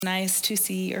Nice to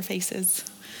see your faces.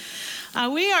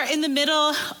 We are in the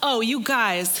middle. Oh, you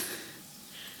guys.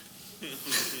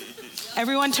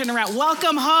 Everyone turn around.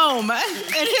 Welcome home.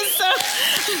 It is so...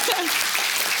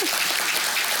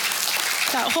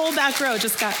 That whole back row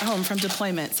just got home from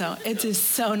deployment, so it is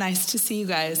so nice to see you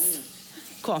guys.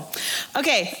 Cool.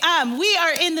 Okay, we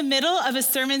are in the middle of a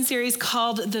sermon series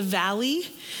called The Valley.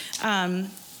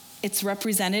 It's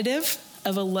representative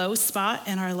of a low spot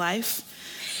in our life.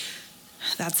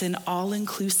 That's an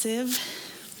all-inclusive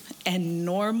and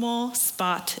normal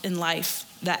spot in life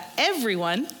that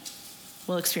everyone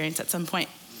will experience at some point.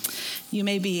 You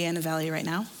may be in a valley right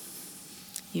now.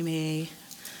 You may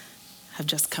have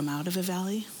just come out of a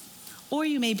valley, or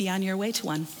you may be on your way to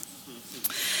one.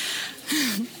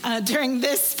 During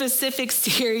this specific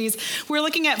series, we're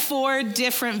looking at 4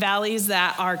 different valleys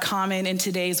that are common in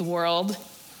today's world,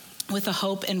 with a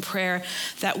hope and prayer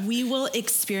that we will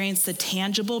experience the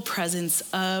tangible presence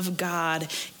of God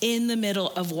in the middle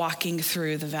of walking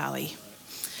through the valley.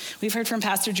 We've heard from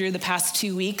Pastor Drew the past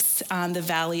 2 weeks on the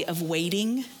valley of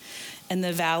waiting and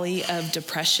the valley of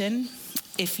depression.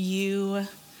 If you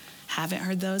haven't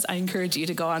heard those, I encourage you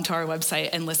to go onto our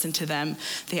website and listen to them.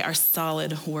 They are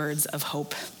solid words of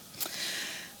hope.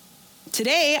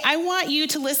 Today, I want you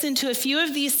to listen to a few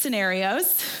of these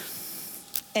scenarios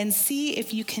and see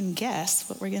if you can guess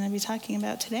what we're going to be talking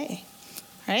about today,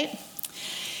 right?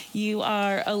 You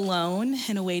are alone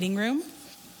in a waiting room.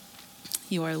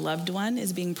 Your loved one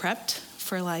is being prepped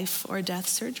for life or death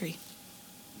surgery.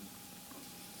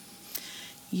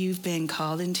 You've been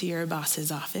called into your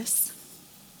boss's office.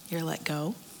 You're let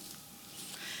go.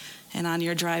 And on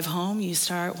your drive home, you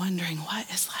start wondering, what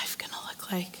is life going to look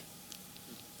like?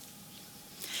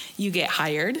 You get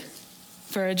hired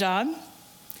for a job,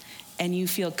 and you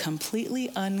feel completely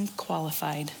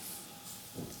unqualified.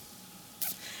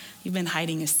 You've been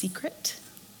hiding a secret.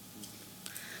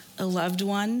 A loved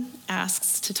one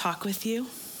asks to talk with you.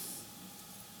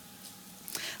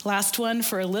 Last one,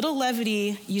 for a little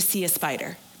levity, you see a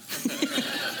spider.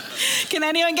 Can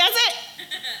anyone guess it?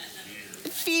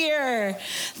 Fear.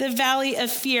 The valley of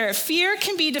fear. Fear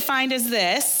can be defined as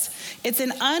this. It's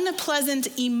an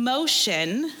unpleasant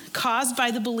emotion caused by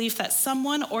the belief that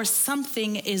someone or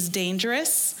something is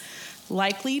dangerous,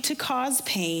 likely to cause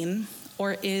pain,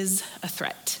 or is a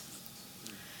threat.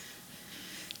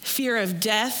 Fear of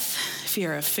death,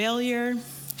 fear of failure,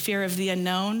 fear of the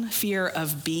unknown, fear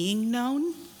of being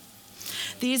known.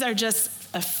 These are just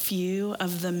a few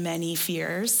of the many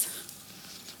fears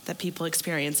that people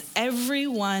experience.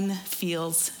 Everyone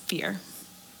feels fear.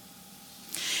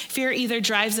 Fear either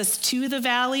drives us to the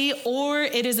valley or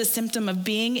it is a symptom of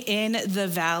being in the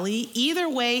valley. Either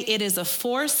way, it is a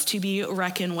force to be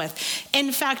reckoned with.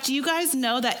 In fact, do you guys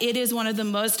know that it is one of the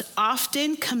most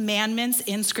often commandments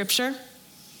in Scripture?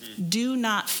 Do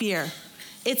not fear.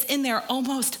 It's in there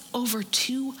almost over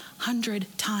 200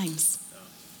 times.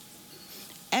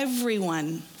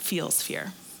 Everyone feels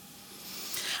fear.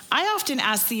 I often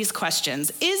ask these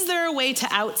questions. Is there a way to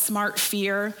outsmart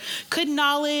fear? Could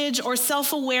knowledge or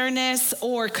self-awareness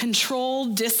or control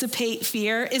dissipate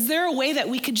fear? Is there a way that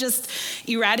we could just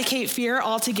eradicate fear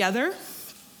altogether?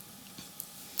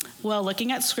 Well,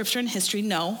 looking at Scripture and history,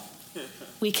 no,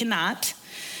 we cannot.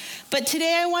 But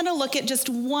today I want to look at just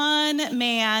one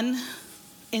man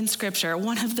in Scripture,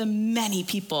 one of the many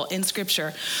people in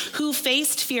Scripture who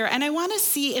faced fear. And I want to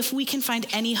see if we can find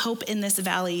any hope in this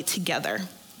valley together.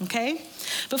 Okay?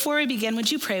 Before we begin,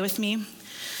 would you pray with me?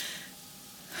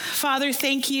 Father,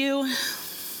 thank you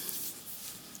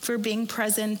for being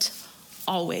present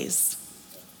always.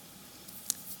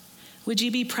 Would you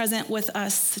be present with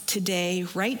us today,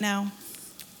 right now,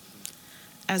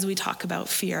 as we talk about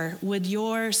fear? Would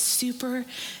your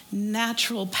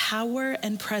supernatural power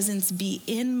and presence be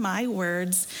in my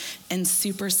words and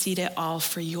supersede it all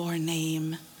for your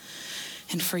name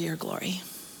and for your glory?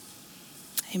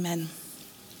 Amen.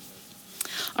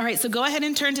 All right, so go ahead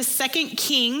and turn to 2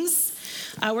 Kings.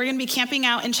 We're going to be camping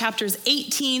out in chapters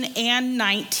 18 and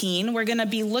 19. We're going to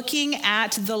be looking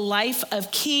at the life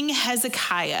of King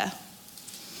Hezekiah.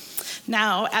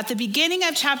 Now, at the beginning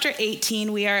of chapter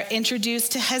 18, we are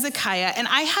introduced to Hezekiah, and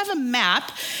I have a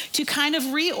map to kind of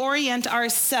reorient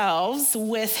ourselves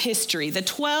with history. The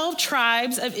 12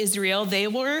 tribes of Israel, they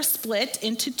were split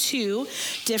into 2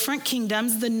 different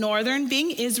kingdoms, the northern being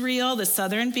Israel, the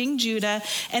southern being Judah,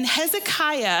 and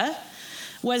Hezekiah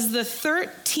was the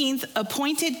 13th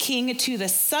appointed king to the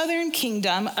southern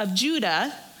kingdom of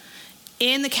Judah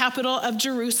in the capital of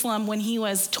Jerusalem when he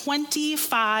was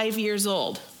 25 years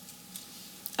old.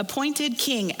 Appointed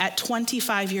king at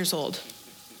 25 years old.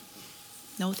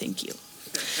 No, thank you.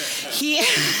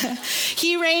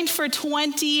 He reigned for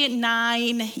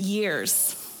 29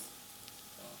 years.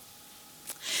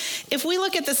 If we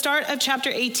look at the start of chapter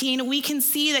 18, we can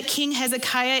see that King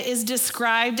Hezekiah is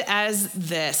described as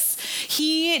this.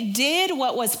 He did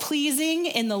what was pleasing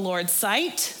in the Lord's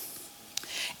sight.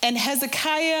 And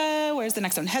Hezekiah, where's the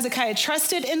next one? Hezekiah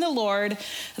trusted in the Lord,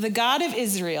 the God of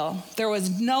Israel. There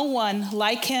was no one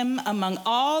like him among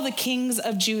all the kings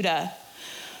of Judah,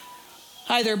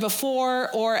 either before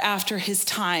or after his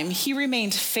time. He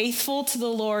remained faithful to the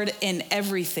Lord in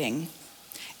everything,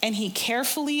 and he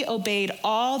carefully obeyed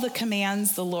all the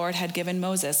commands the Lord had given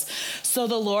Moses. So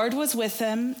the Lord was with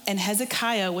him, and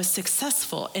Hezekiah was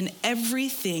successful in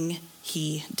everything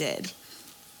he did.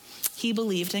 He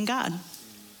believed in God.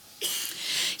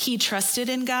 He trusted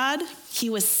in God. He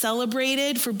was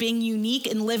celebrated for being unique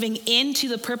and living into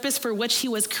the purpose for which he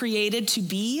was created to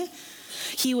be.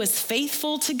 He was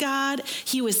faithful to God.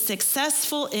 He was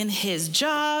successful in his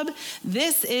job.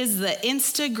 This is the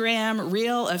Instagram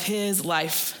reel of his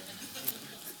life.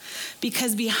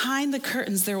 Because behind the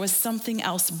curtains, there was something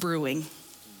else brewing.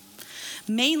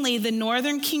 Mainly the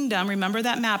northern kingdom, remember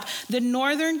that map? The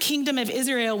northern kingdom of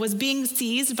Israel was being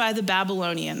seized by the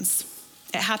Babylonians.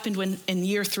 It happened in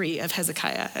year 3 of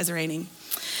Hezekiah as reigning.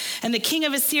 And the king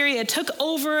of Assyria took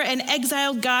over and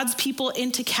exiled God's people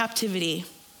into captivity.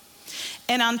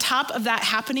 And on top of that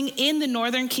happening in the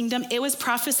northern kingdom, it was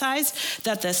prophesied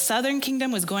that the southern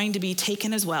kingdom was going to be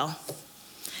taken as well.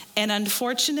 And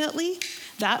unfortunately,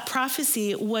 that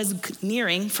prophecy was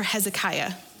nearing for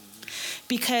Hezekiah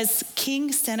because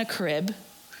King Sennacherib,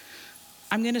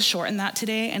 I'm going to shorten that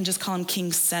today and just call him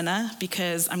King Senna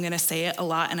because I'm going to say it a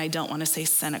lot and I don't want to say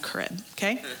Sennacherib,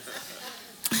 okay?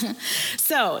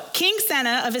 So King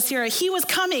Senna of Assyria, he was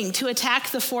coming to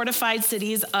attack the fortified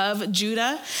cities of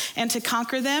Judah and to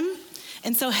conquer them.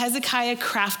 And so Hezekiah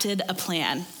crafted a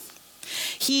plan.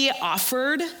 He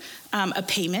offered a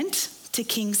payment to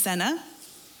King Senna.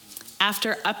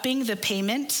 After upping the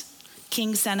payment,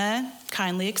 King Senna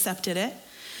kindly accepted it.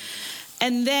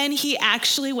 And then he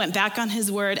actually went back on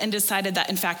his word and decided that,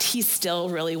 in fact, he still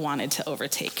really wanted to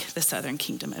overtake the southern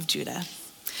kingdom of Judah.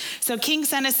 So King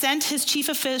Senna sent his chief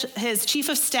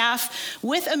of staff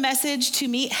with a message to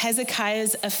meet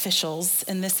Hezekiah's officials.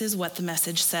 And this is what the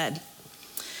message said.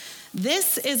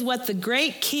 This is what the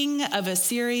great king of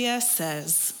Assyria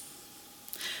says.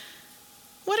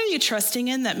 What are you trusting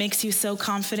in that makes you so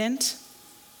confident?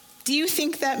 Do you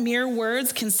think that mere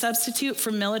words can substitute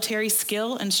for military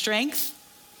skill and strength?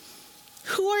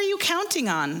 Who are you counting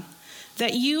on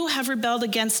that you have rebelled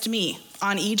against me?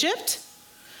 On Egypt?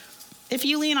 If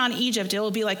you lean on Egypt, it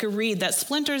will be like a reed that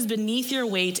splinters beneath your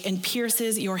weight and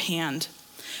pierces your hand.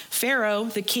 Pharaoh,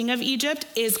 the king of Egypt,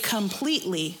 is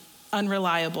completely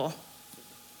unreliable.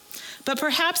 But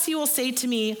perhaps you will say to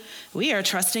me, we are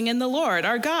trusting in the Lord,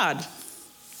 our God.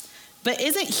 But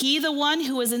isn't he the one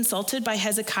who was insulted by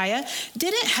Hezekiah?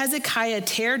 Didn't Hezekiah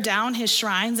tear down his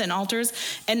shrines and altars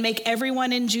and make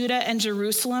everyone in Judah and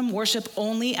Jerusalem worship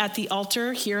only at the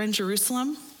altar here in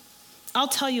Jerusalem? I'll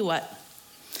tell you what,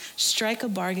 strike a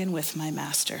bargain with my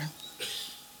master.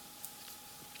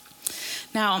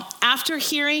 Now, after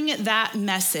hearing that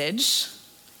message,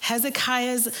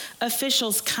 Hezekiah's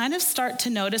officials kind of start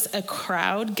to notice a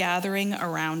crowd gathering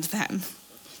around them.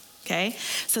 Okay,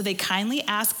 so they kindly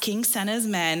ask King Senna's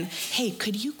men, hey,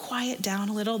 could you quiet down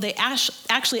a little? They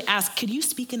actually ask, could you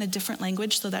speak in a different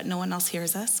language so that no one else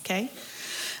hears us, okay?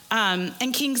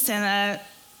 And King Senna,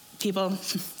 people,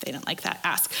 they didn't like that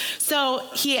ask. So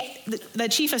the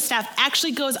chief of staff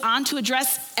actually goes on to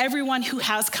address everyone who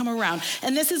has come around.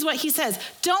 And this is what he says,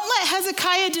 don't let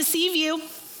Hezekiah deceive you.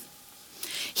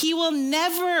 He will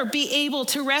never be able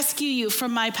to rescue you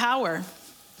from my power.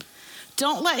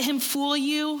 Don't let him fool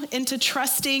you into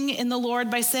trusting in the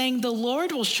Lord by saying, the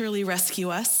Lord will surely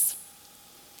rescue us.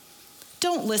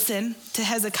 Don't listen to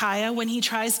Hezekiah when he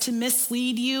tries to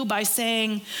mislead you by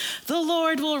saying, the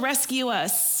Lord will rescue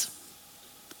us.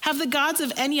 Have the gods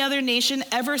of any other nation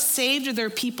ever saved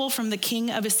their people from the king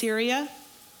of Assyria?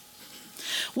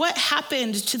 What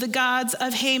happened to the gods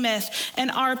of Hamath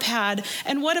and Arpad?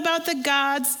 And what about the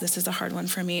gods, this is a hard one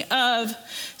for me, of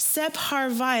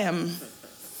Sepharvaim,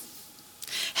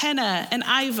 Henna and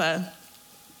Iva?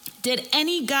 Did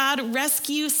any god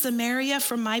rescue Samaria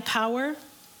from my power?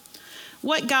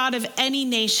 What god of any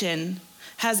nation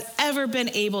has ever been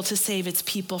able to save its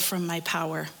people from my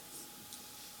power?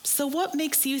 So what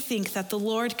makes you think that the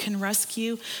Lord can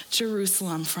rescue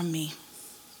Jerusalem from me?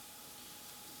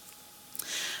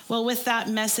 Well, with that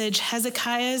message,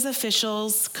 Hezekiah's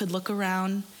officials could look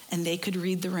around and they could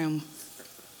read the room.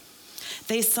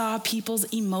 They saw people's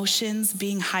emotions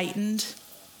being heightened.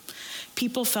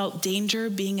 people felt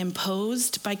danger being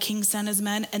imposed by King Senna's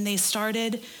men, and they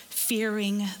started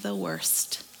fearing the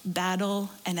worst,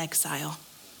 battle and exile.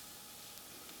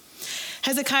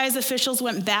 Hezekiah's officials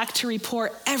went back to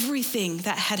report everything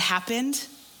that had happened,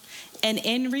 and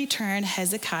in return,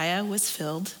 Hezekiah was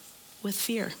filled with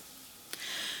fear.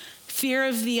 Fear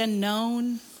of the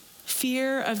unknown,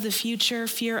 fear of the future,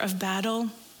 fear of battle,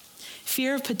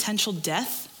 fear of potential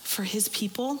death for his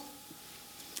people,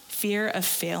 fear of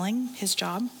failing his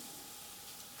job.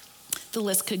 The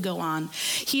list could go on.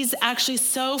 He's actually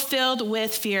so filled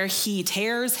with fear, he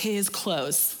tears his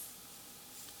clothes.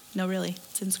 No, really,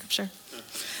 it's in scripture.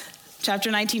 Chapter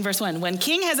 19, verse 1. When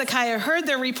King Hezekiah heard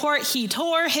the report, he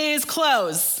tore his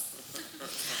clothes.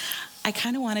 I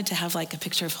kind of wanted to have like a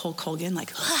picture of Hulk Hogan, like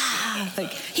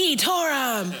he tore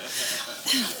them.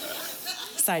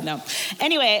 Side note.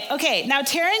 Anyway, okay, now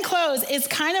tearing clothes is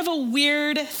kind of a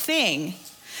weird thing.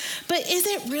 But is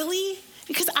it really?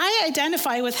 Because I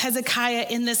identify with Hezekiah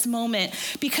in this moment,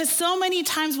 because so many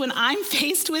times when I'm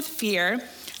faced with fear,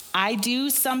 I do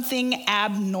something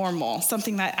abnormal,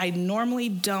 something that I normally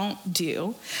don't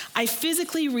do. I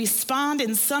physically respond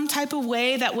in some type of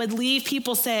way that would leave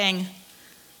people saying,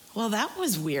 well, that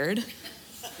was weird.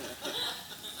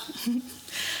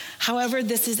 However,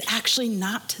 this is actually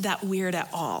not that weird at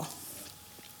all.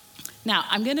 Now,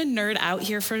 I'm going to nerd out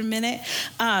here for a minute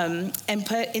and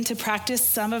put into practice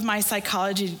some of my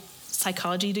psychology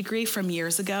degree from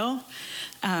years ago.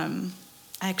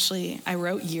 I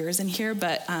wrote years in here,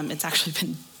 but it's actually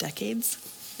been decades.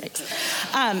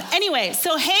 Yikes. Anyway,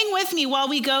 so hang with me while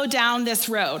we go down this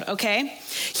road, okay?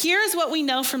 Here's what we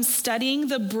know from studying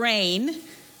the brain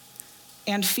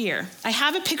and fear. I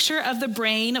have a picture of the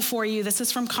brain for you. This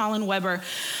is from Colin Weber.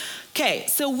 Okay,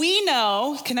 so we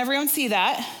know, can everyone see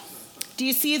that? Do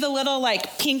you see the little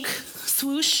like pink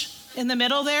swoosh in the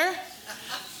middle there?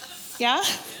 Yeah?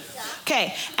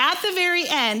 Okay, at the very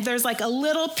end, there's like a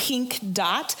little pink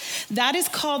dot. That is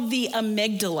called the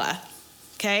amygdala,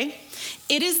 okay?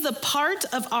 It is the part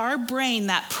of our brain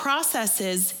that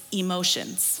processes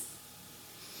emotions,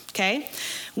 okay?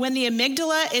 When the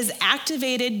amygdala is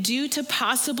activated due to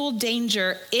possible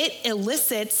danger, it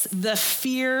elicits the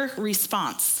fear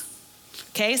response.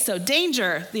 Okay, so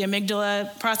danger, the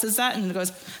amygdala processes that and it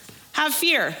goes, have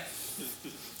fear.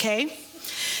 Okay?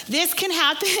 This can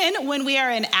happen when we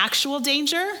are in actual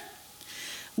danger,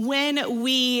 when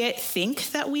we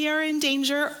think that we are in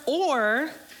danger, or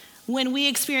when we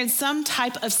experience some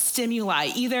type of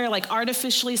stimuli, either like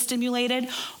artificially stimulated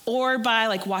or by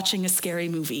like watching a scary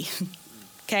movie.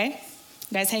 Okay?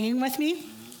 You guys hanging with me?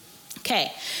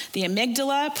 Okay, the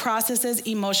amygdala processes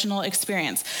emotional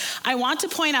experience. I want to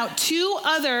point out two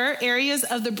other areas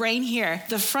of the brain here,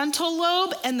 the frontal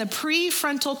lobe and the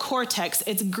prefrontal cortex.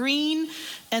 It's green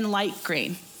and light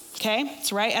green, okay?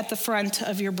 It's right at the front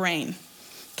of your brain,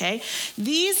 okay?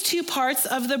 These two parts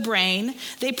of the brain,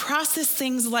 they process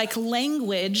things like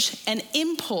language and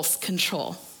impulse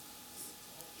control,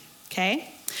 okay?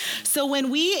 So when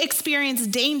we experience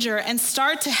danger and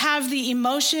start to have the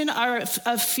emotion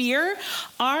of fear,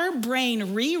 our brain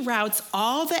reroutes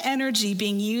all the energy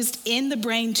being used in the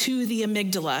brain to the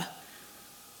amygdala.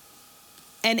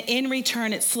 And in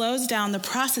return, it slows down the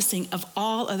processing of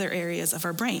all other areas of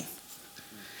our brain.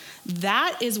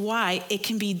 That is why it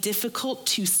can be difficult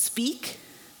to speak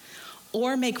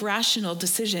or make rational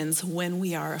decisions when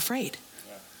we are afraid.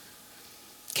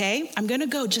 Okay, I'm going to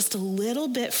go just a little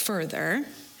bit further.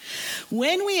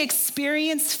 When we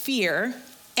experience fear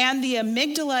and the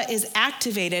amygdala is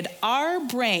activated, our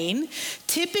brain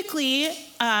typically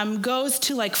goes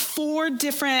to like 4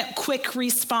 different quick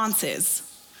responses.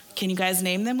 Can you guys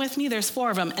name them with me? There's 4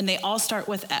 of them, and they all start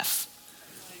with F.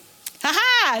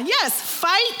 Aha! Yes,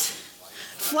 fight,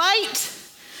 flight,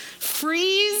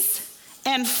 freeze,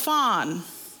 and fawn.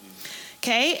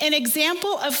 Okay, an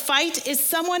example of fight is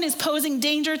someone is posing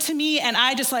danger to me and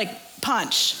I just like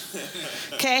punch,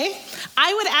 okay?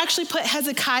 I would actually put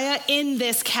Hezekiah in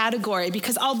this category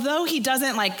because although he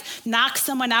doesn't like knock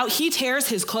someone out, he tears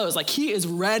his clothes, like he is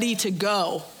ready to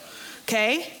go,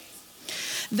 okay?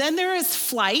 Then there is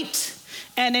flight,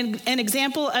 and an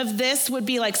example of this would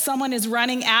be like someone is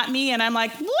running at me and I'm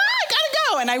like, what? I gotta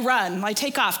go, and I run, I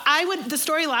take off. The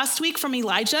story last week from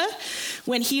Elijah,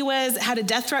 when he had a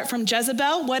death threat from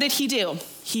Jezebel, what did he do?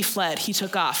 He fled, he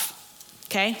took off,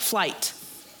 okay? Flight.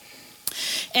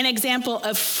 An example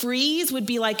of freeze would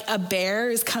be like a bear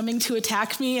is coming to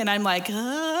attack me and I'm like,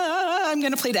 I'm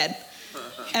gonna play dead.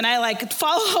 And I like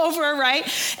fall over, right?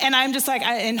 And I'm just like,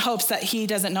 in hopes that he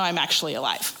doesn't know I'm actually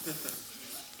alive.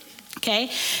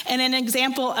 Okay, and an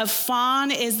example of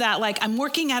fawn is that, like, I'm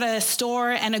working at a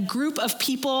store and a group of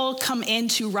people come in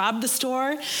to rob the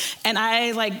store, and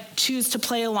I choose to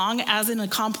play along as an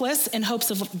accomplice in hopes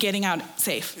of getting out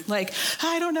safe. Like,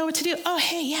 I don't know what to do. Oh,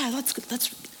 hey, yeah, let's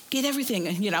get everything,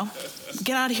 get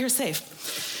out of here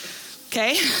safe.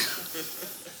 Okay.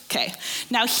 Okay.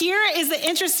 Now here is the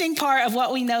interesting part of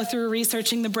what we know through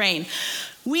researching the brain.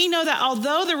 We know that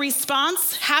although the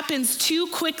response happens too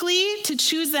quickly to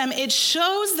choose them, it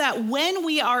shows that when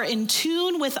we are in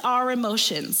tune with our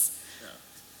emotions,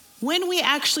 when we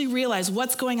actually realize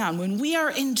what's going on, when we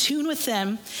are in tune with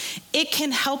them, it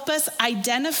can help us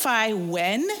identify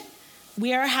when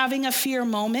we are having a fear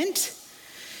moment.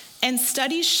 And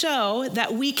studies show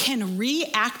that we can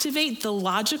reactivate the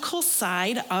logical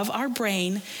side of our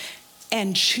brain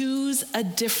and choose a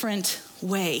different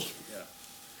way.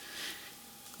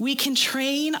 We can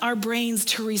train our brains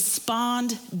to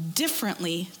respond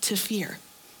differently to fear.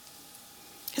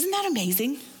 Isn't that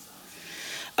amazing?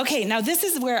 Okay, now this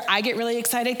is where I get really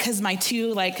excited because my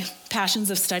two passions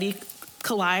of study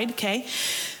collide, okay?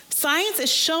 Science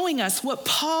is showing us what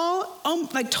Paul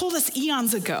told us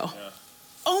eons ago.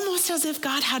 Almost as if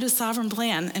God had a sovereign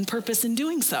plan and purpose in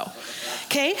doing so.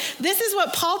 Okay? This is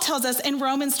what Paul tells us in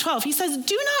Romans 12. He says,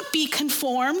 do not be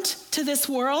conformed to this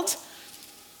world.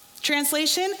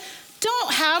 Translation,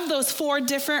 don't have those 4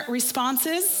 different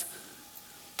responses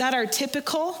that are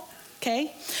typical,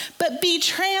 okay? But be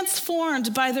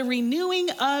transformed by the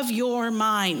renewing of your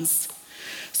minds,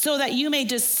 so that you may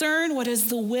discern what is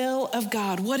the will of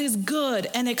God, what is good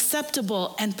and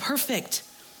acceptable and perfect.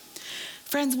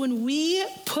 Friends, when we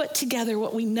put together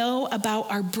what we know about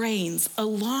our brains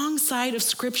alongside of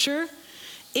Scripture,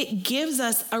 it gives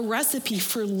us a recipe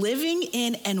for living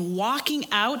in and walking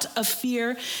out of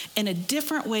fear in a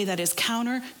different way that is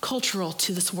counter-cultural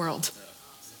to this world.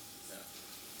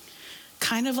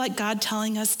 Kind of like God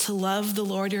telling us to love the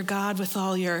Lord your God with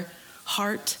all your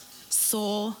heart,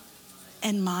 soul,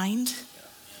 and mind.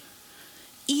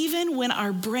 Even when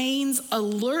our brains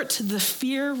alert the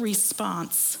fear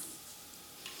response,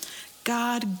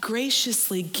 God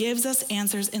graciously gives us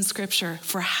answers in Scripture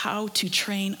for how to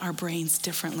train our brains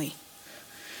differently.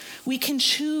 We can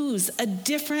choose a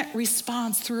different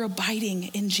response through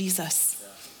abiding in Jesus.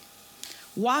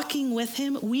 Walking with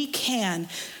him, we can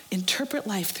interpret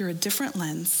life through a different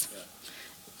lens.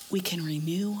 We can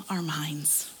renew our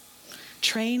minds,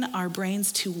 train our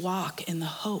brains to walk in the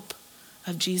hope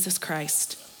of Jesus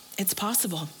Christ. It's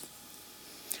possible.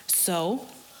 So,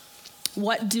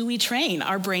 what do we train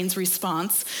our brain's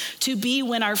response to be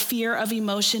when our fear of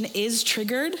emotion is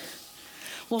triggered?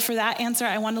 Well, for that answer,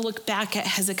 I want to look back at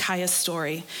Hezekiah's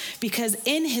story, because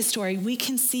in his story, we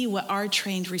can see what our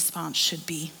trained response should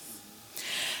be.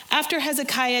 After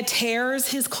Hezekiah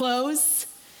tears his clothes,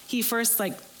 he first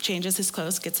changes his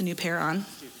clothes, gets a new pair on.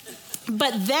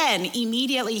 But then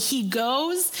immediately he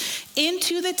goes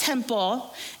into the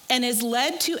temple and is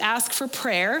led to ask for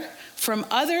prayer from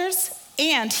others,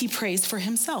 and he prays for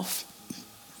himself.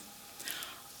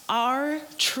 Our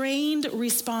trained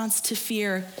response to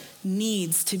fear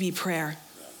needs to be prayer.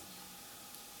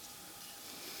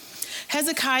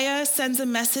 Hezekiah sends a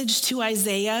message to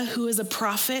Isaiah, who is a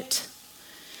prophet.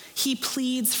 He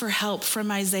pleads for help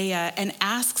from Isaiah and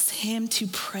asks him to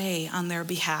pray on their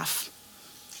behalf.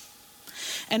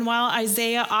 And while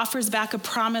Isaiah offers back a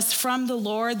promise from the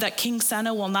Lord that King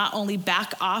Sennacherib will not only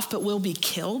back off, but will be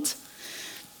killed,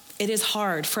 it is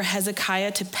hard for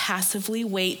Hezekiah to passively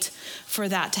wait for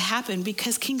that to happen,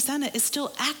 because King Sennacherib is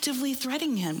still actively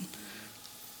threatening him.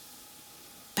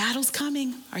 Battle's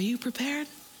coming. Are you prepared?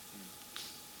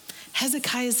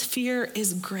 Hezekiah's fear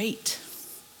is great.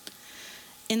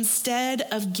 Instead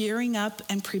of gearing up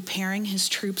and preparing his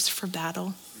troops for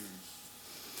battle,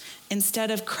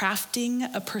 instead of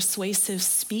crafting a persuasive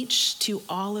speech to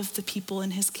all of the people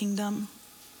in his kingdom,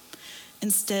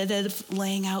 instead of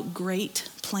laying out great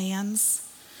plans,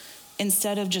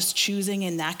 instead of just choosing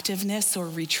inactiveness or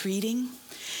retreating,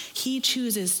 he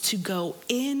chooses to go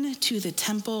into the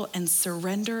temple and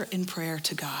surrender in prayer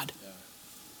to God.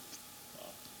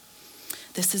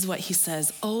 This is what he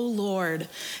says: "O Lord,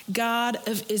 God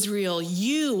of Israel,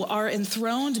 you are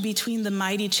enthroned between the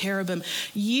mighty cherubim.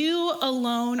 You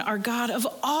alone are God of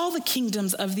all the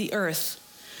kingdoms of the earth.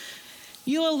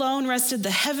 You alone rested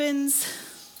the heavens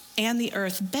and the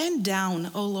earth. Bend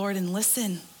down, O Lord, and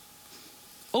listen.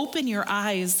 Open your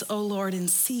eyes, O Lord, and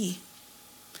see.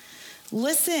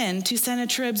 Listen to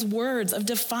Sennacherib's words of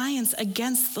defiance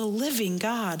against the living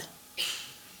God.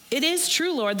 It is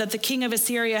true, Lord, that the king of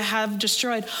Assyria have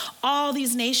destroyed all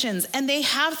these nations, and they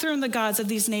have thrown the gods of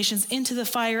these nations into the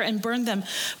fire and burned them.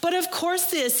 But of course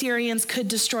the Assyrians could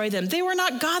destroy them. They were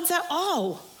not gods at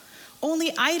all,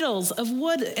 only idols of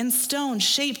wood and stone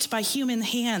shaped by human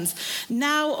hands.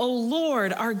 Now, O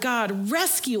Lord, our God,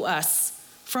 rescue us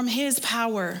from his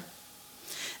power.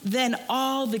 Then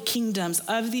all the kingdoms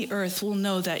of the earth will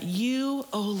know that you,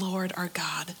 O Lord, are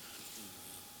God.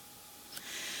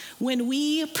 When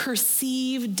we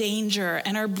perceive danger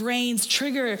and our brains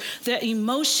trigger the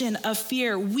emotion of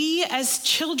fear, we as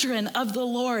children of the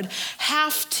Lord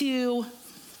have to,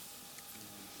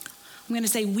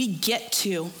 we get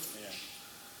to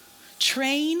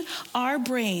train our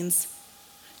brains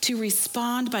to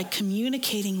respond by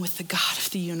communicating with the God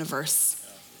of the universe.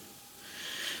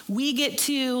 We get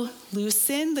to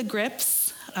loosen the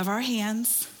grips of our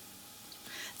hands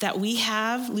that we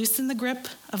have, loosen the grip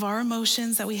of our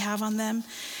emotions that we have on them,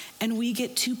 and we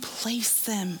get to place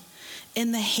them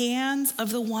in the hands of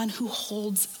the one who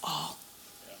holds all,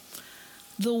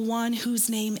 the one whose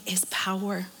name is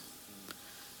power,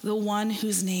 the one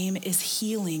whose name is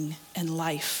healing and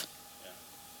life.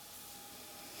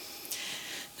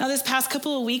 Now, this past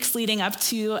couple of weeks leading up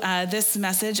to this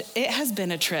message, it has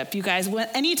been a trip, you guys.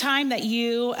 Anytime that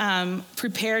you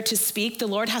prepare to speak, the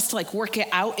Lord has to work it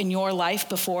out in your life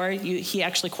before he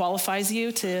actually qualifies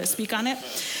you to speak on it.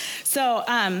 So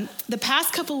the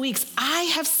past couple of weeks, I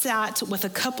have sat with a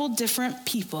couple different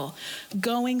people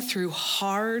going through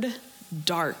hard,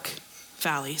 dark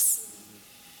valleys.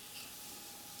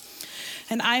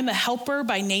 And I'm a helper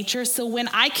by nature, so when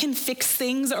I can fix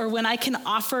things or when I can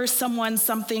offer someone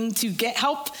something to get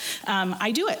help,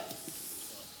 I do it,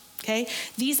 okay?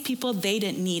 These people, they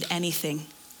didn't need anything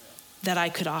that I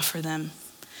could offer them.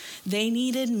 They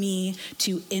needed me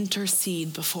to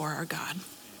intercede before our God.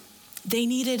 They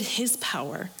needed his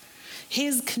power,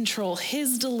 his control,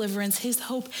 his deliverance, his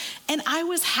hope, and I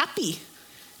was happy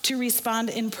to respond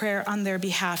in prayer on their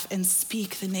behalf and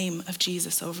speak the name of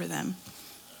Jesus over them.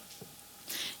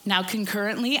 Now,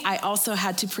 concurrently, I also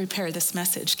had to prepare this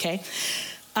message, okay?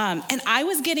 And I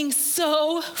was getting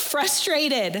so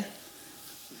frustrated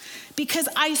because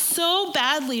I so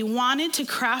badly wanted to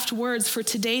craft words for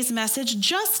today's message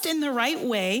just in the right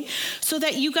way so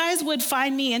that you guys would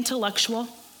find me intellectual,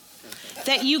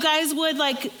 that you guys would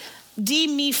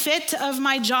deem me fit of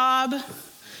my job,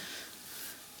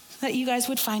 that you guys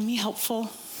would find me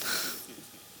helpful.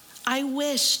 I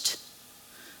wished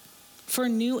for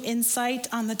new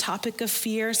insight on the topic of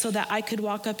fear so that I could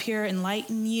walk up here,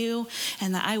 enlighten you,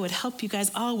 and that I would help you guys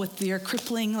all with your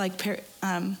crippling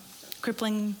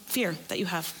fear that you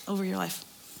have over your life.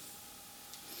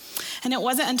 And it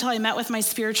wasn't until I met with my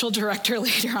spiritual director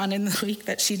later on in the week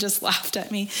that she just laughed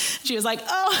at me. She was like,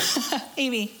 "Oh,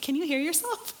 Amy, can you hear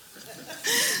yourself?"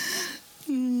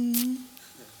 She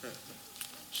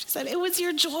said, "It was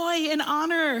your joy and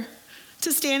honor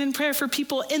to stand in prayer for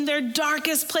people in their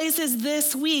darkest places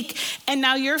this week. And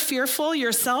now you're fearful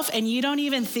yourself and you don't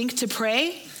even think to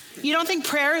pray? You don't think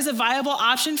prayer is a viable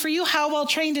option for you? How well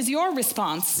trained is your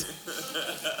response?"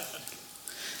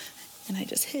 And I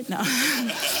just hid. No.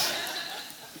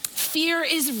 Fear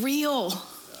is real.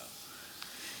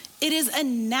 It is a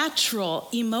natural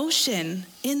emotion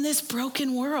in this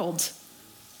broken world.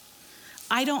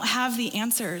 I don't have the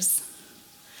answers.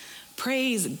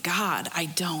 Praise God, I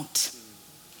don't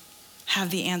have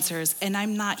the answers, and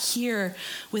I'm not here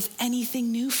with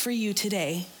anything new for you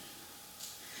today.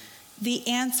 The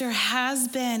answer has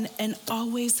been and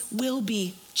always will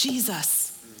be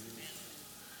Jesus.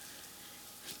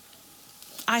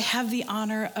 I have the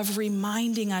honor of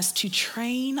reminding us to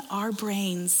train our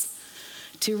brains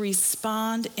to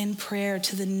respond in prayer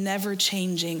to the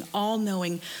never-changing,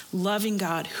 all-knowing, loving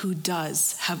God who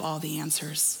does have all the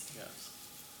answers.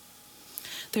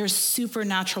 There's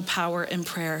supernatural power in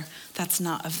prayer that's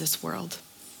not of this world.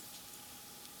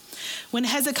 When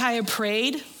Hezekiah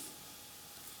prayed,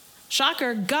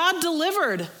 shocker, God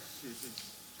delivered.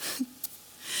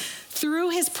 Through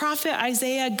his prophet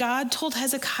Isaiah, God told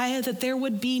Hezekiah that there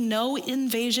would be no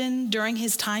invasion during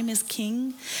his time as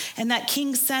king, and that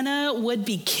King Sennacherib would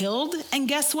be killed. And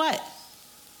guess what?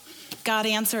 God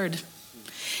answered.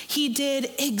 He did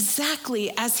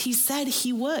exactly as he said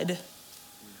he would.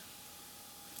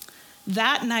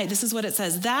 That night, this is what it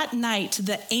says, that night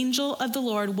the angel of the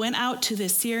Lord went out to the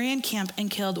Assyrian camp and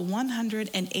killed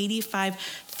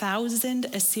 185,000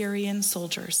 Assyrian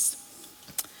soldiers.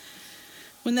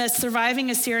 When the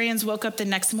surviving Assyrians woke up the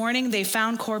next morning, they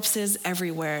found corpses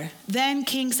everywhere. Then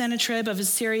King Sennacherib of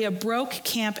Assyria broke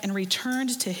camp and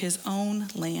returned to his own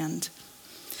land.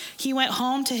 He went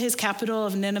home to his capital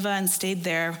of Nineveh and stayed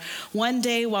there. One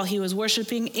day while he was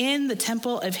worshiping in the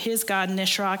temple of his god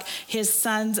Nisroch, his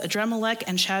sons Adremelech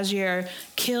and Sharezer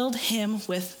killed him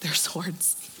with their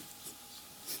swords.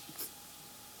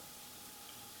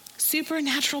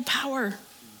 Supernatural power.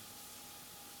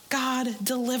 God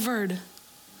delivered.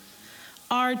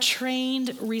 Our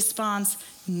trained response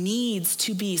needs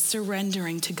to be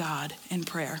surrendering to God in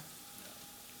prayer.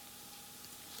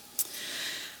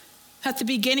 At the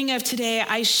beginning of today,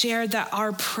 I shared that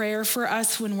our prayer for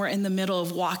us when we're in the middle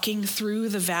of walking through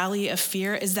the valley of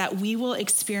fear is that we will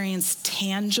experience the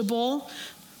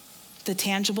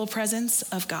tangible presence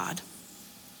of God.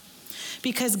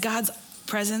 Because God's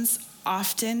presence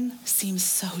often seems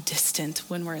so distant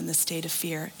when we're in the state of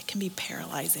fear. It can be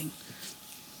paralyzing.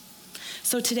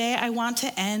 So today I want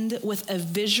to end with a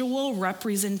visual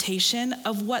representation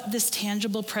of what this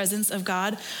tangible presence of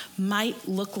God might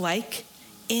look like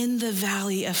in the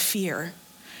valley of fear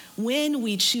when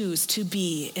we choose to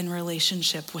be in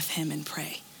relationship with him and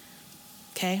pray.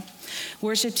 Okay?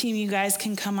 Worship team, you guys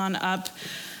can come on up.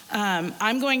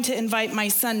 I'm going to invite my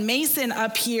son Mason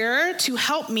up here to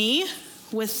help me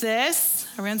with this.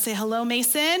 Everyone say hello,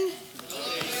 Mason.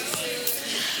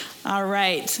 All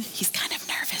right. He's kind of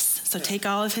nervous, so take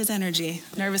all of his energy,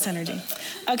 nervous energy.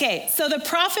 Okay, so the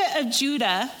prophet of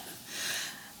Judah,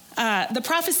 the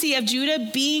prophecy of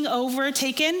Judah being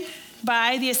overtaken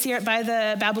by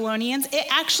the Babylonians, it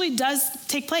actually does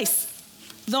take place.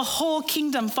 The whole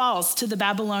kingdom falls to the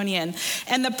Babylonian.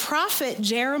 And the prophet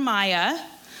Jeremiah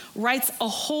writes a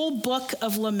whole book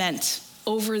of lament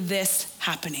over this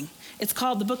happening.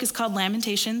 The book is called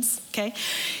Lamentations, okay?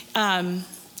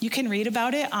 You can read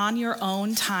about it on your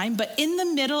own time, but in the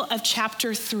middle of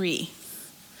chapter 3,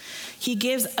 he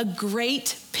gives a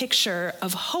great picture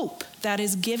of hope that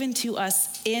is given to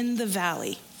us in the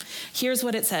valley. Here's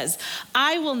what it says.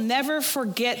 I will never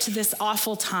forget this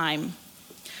awful time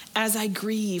as I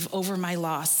grieve over my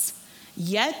loss.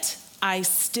 Yet I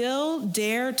still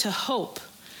dare to hope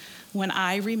when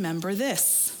I remember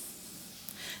this.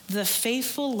 The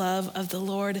faithful love of the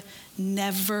Lord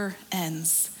never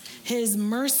ends. His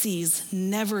mercies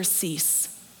never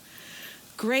cease.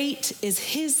 Great is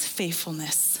his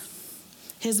faithfulness.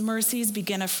 His mercies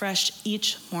begin afresh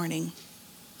each morning.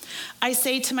 I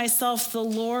say to myself, the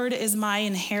Lord is my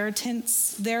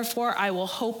inheritance, therefore I will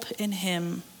hope in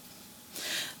him.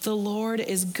 The Lord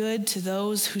is good to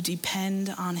those who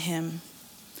depend on him,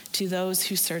 to those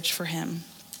who search for him.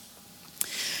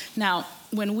 Now,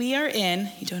 when we are in,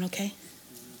 you doing okay?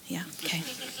 Yeah, okay.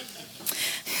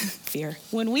 Fear.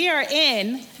 When we are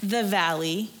in the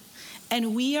valley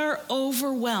and we are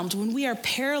overwhelmed, when we are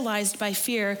paralyzed by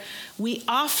fear, we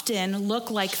often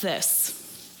look like this.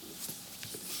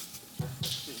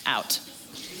 Out.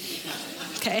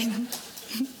 Okay?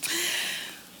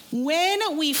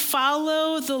 When we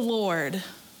follow the Lord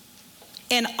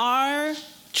and our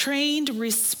trained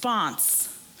response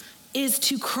is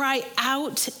to cry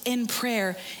out in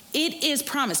prayer, it is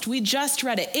promised. We just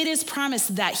read it. It is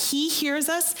promised that he hears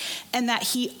us and that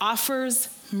he offers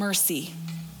mercy.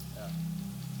 Yeah.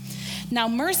 Now,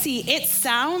 mercy, it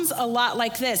sounds a lot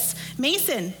like this.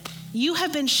 Mason, you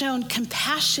have been shown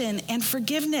compassion and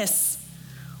forgiveness.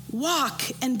 Walk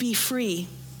and be free.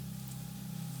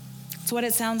 That's what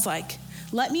it sounds like.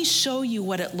 Let me show you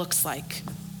what it looks like.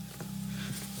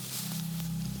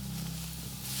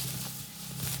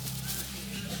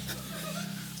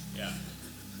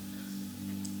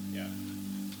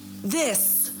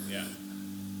 This,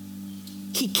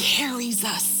 he carries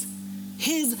us.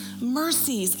 His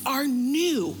mercies are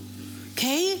new,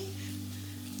 okay?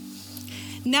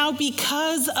 Now,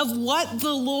 because of what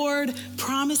the Lord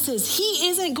promises, he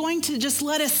isn't going to just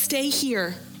let us stay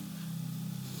here,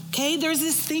 okay? There's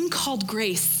this thing called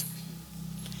grace.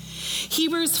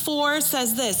 Hebrews 4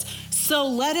 says this, so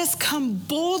let us come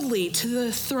boldly to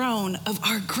the throne of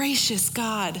our gracious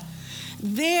God.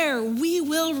 There we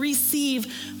will receive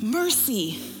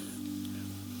mercy,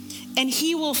 and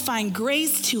he will find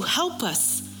grace to help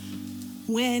us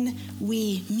when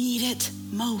we need it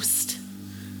most.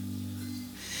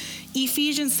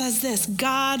 Ephesians says this,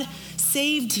 God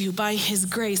saved you by his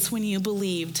grace when you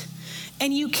believed,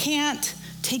 and you can't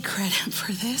take credit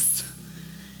for this.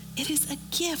 It is a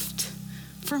gift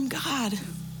from God.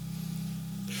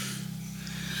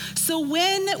 So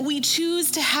when we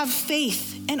choose to have faith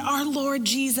in our Lord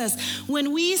Jesus,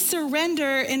 when we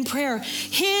surrender in prayer,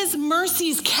 his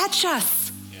mercies catch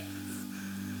us. Yeah.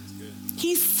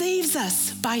 He saves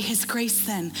us by his grace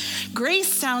then. Grace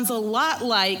sounds a lot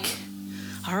like,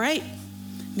 all right,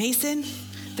 Mason,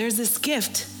 there's this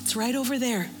gift. It's right over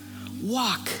there.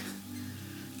 Walk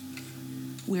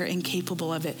we're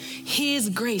incapable of it. His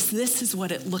grace, this is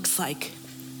what it looks like.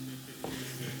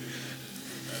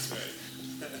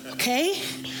 Okay?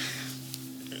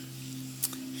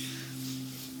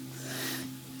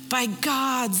 By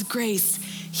God's grace,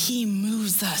 he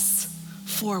moves us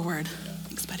forward.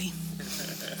 Thanks, buddy.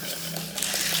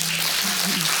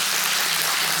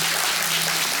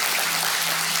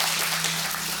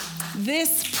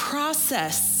 This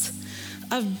process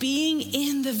of being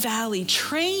in the valley,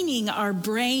 training our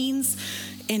brains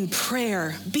in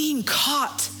prayer, being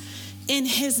caught in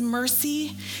his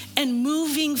mercy, and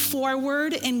moving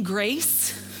forward in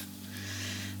grace,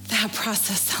 that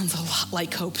process sounds a lot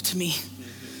like hope to me.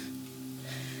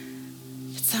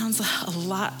 It sounds a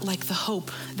lot like the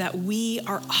hope that we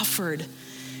are offered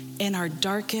in our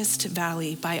darkest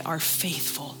valley by our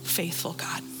faithful, faithful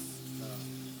God.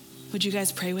 Would you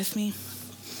guys pray with me?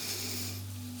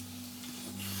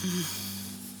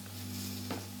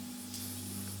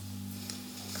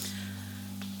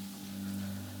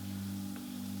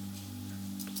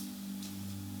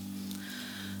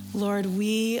 Lord,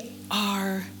 we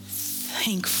are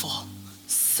thankful,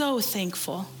 so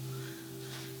thankful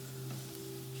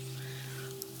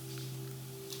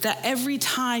that every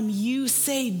time you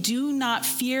say, do not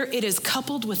fear, it is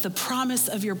coupled with the promise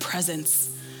of your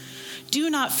presence. Do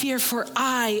not fear, for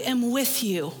I am with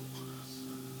you.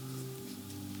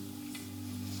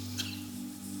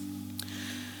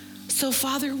 So,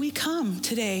 Father, we come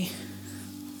today.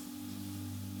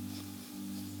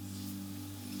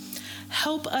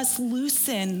 Help us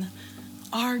loosen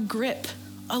our grip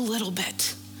a little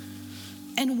bit.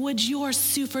 And would your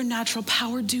supernatural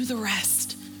power do the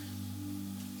rest?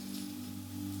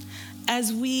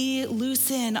 As we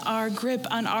loosen our grip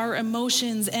on our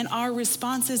emotions and our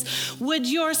responses, would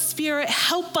your Spirit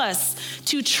help us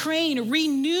to train,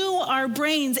 renew our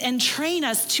brains, and train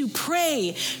us to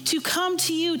pray, to come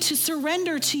to you, to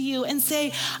surrender to you and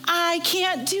say, I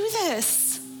can't do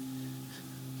this.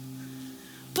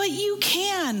 But you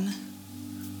can.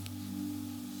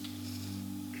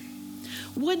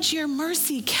 Would your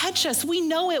mercy catch us? We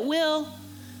know it will.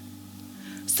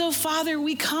 So, Father,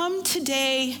 we come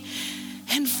today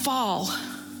and fall,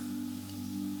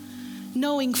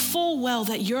 knowing full well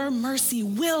that your mercy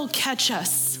will catch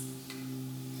us.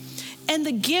 And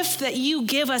the gift that you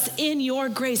give us in your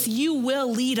grace, you will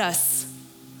lead us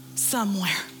somewhere.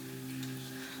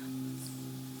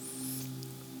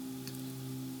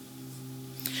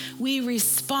 We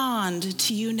respond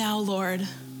to you now, Lord.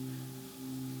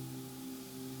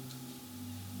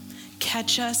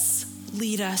 Catch us,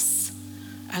 lead us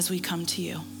as we come to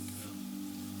you.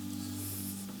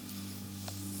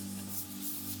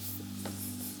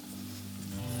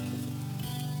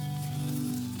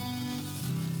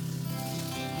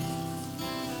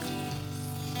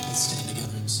 Let's stand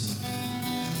together and sing.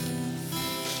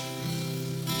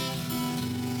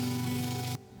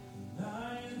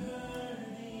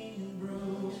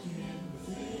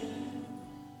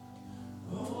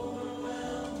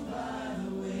 Overwhelmed by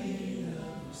the weight of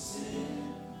your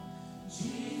sin,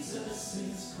 Jesus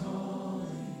is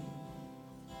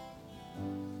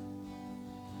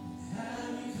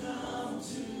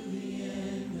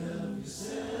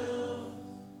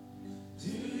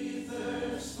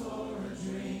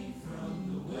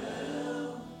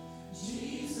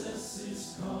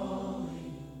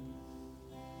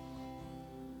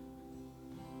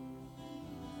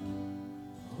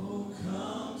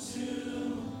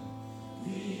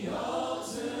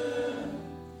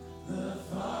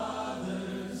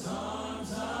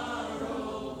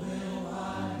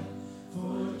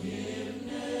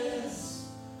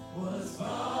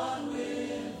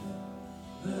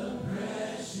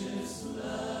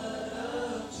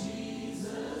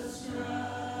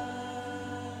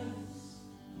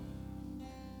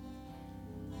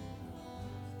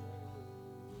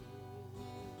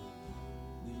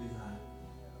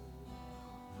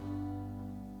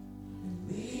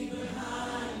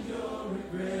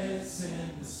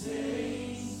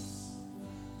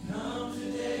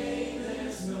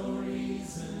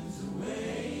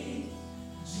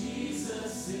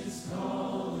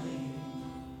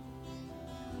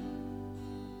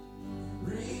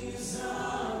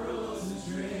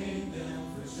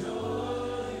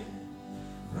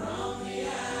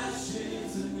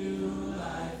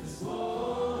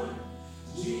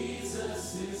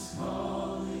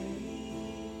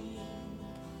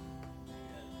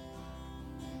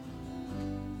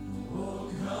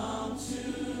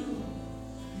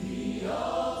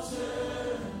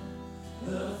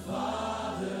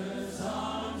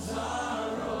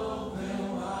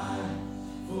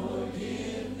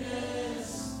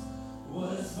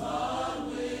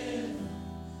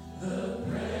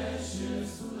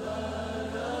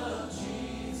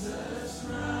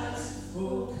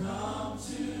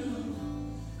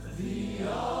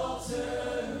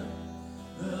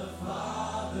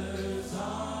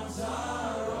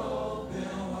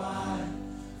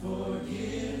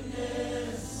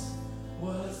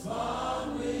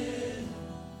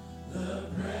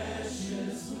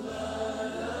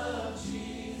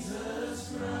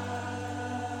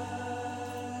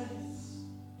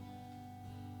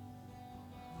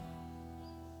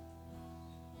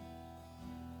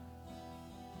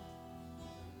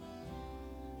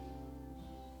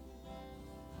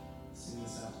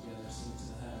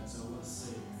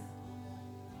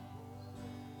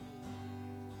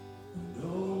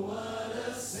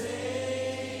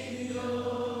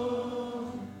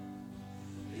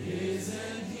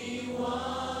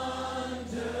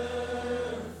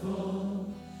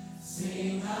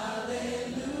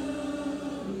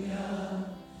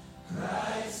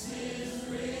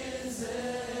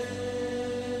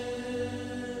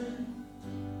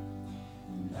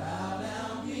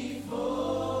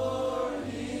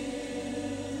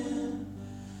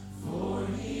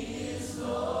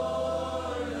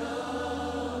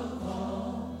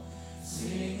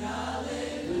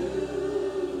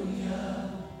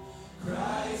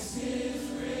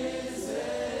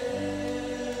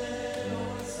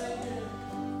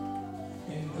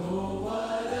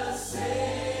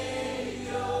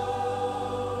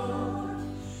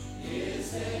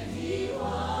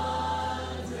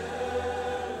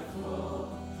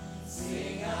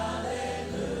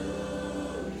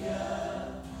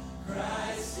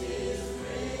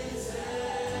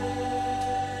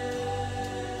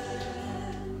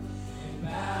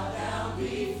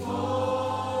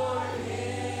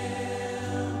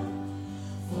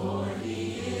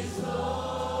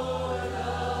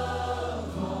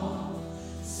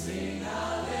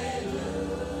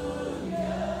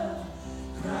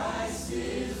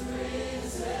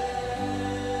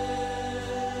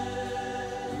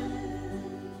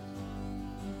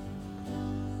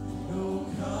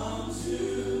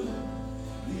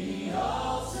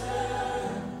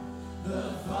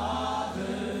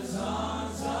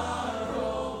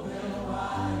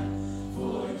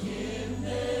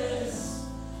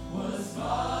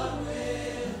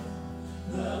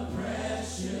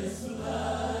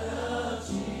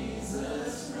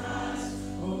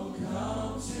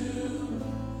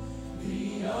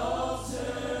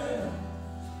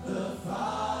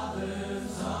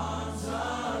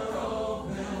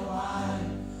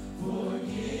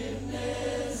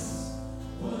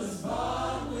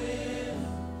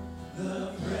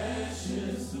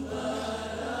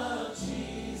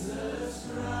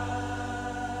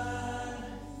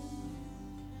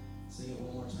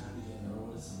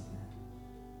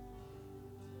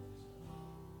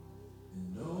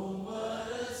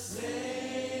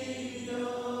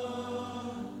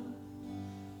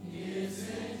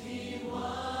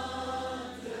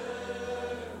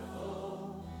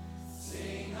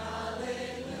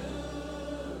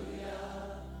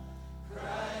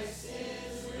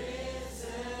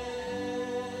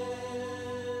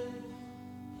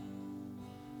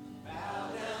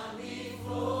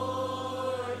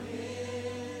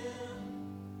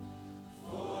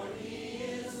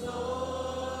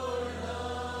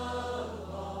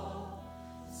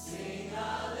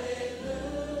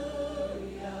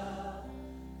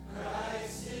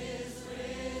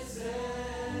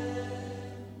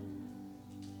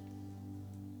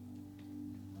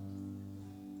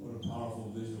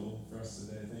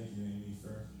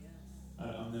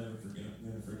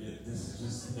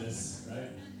this, right?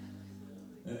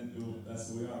 And that's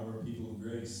what we are. We're people of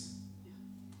grace.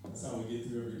 That's how we get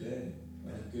through every day,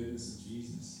 by the goodness of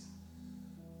Jesus.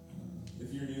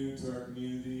 If you're new to our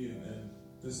community and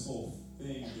this whole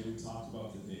thing that we talked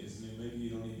about today is new, maybe you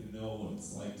don't even know what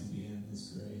it's like to be in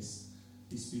His grace.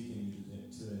 He's speaking to you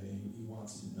today. He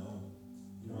wants you to know Him.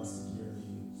 He wants to hear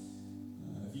you.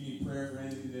 If you need prayer for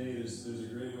anything today, there's a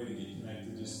great way to get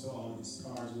connected. Just fill out one of these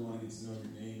cards. We want to get to know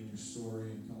your name and your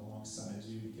story and come alongside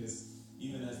you, because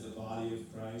even as the body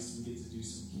of Christ, we get to do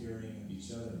some carrying of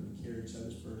each other. We carry each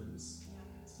other's burdens.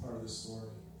 It's part of the story.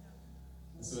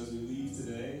 And so as we leave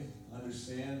today,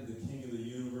 understand the King of the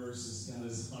universe has got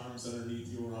His arms underneath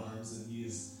your arms, and He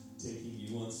is taking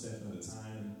you one step at a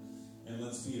time. And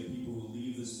let's be a people who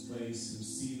leave this place, who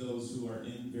see those who are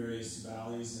in various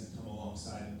valleys and come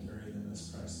alongside and carry them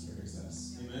as Christ carries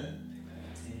us. Amen?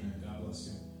 Amen. God bless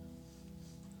you.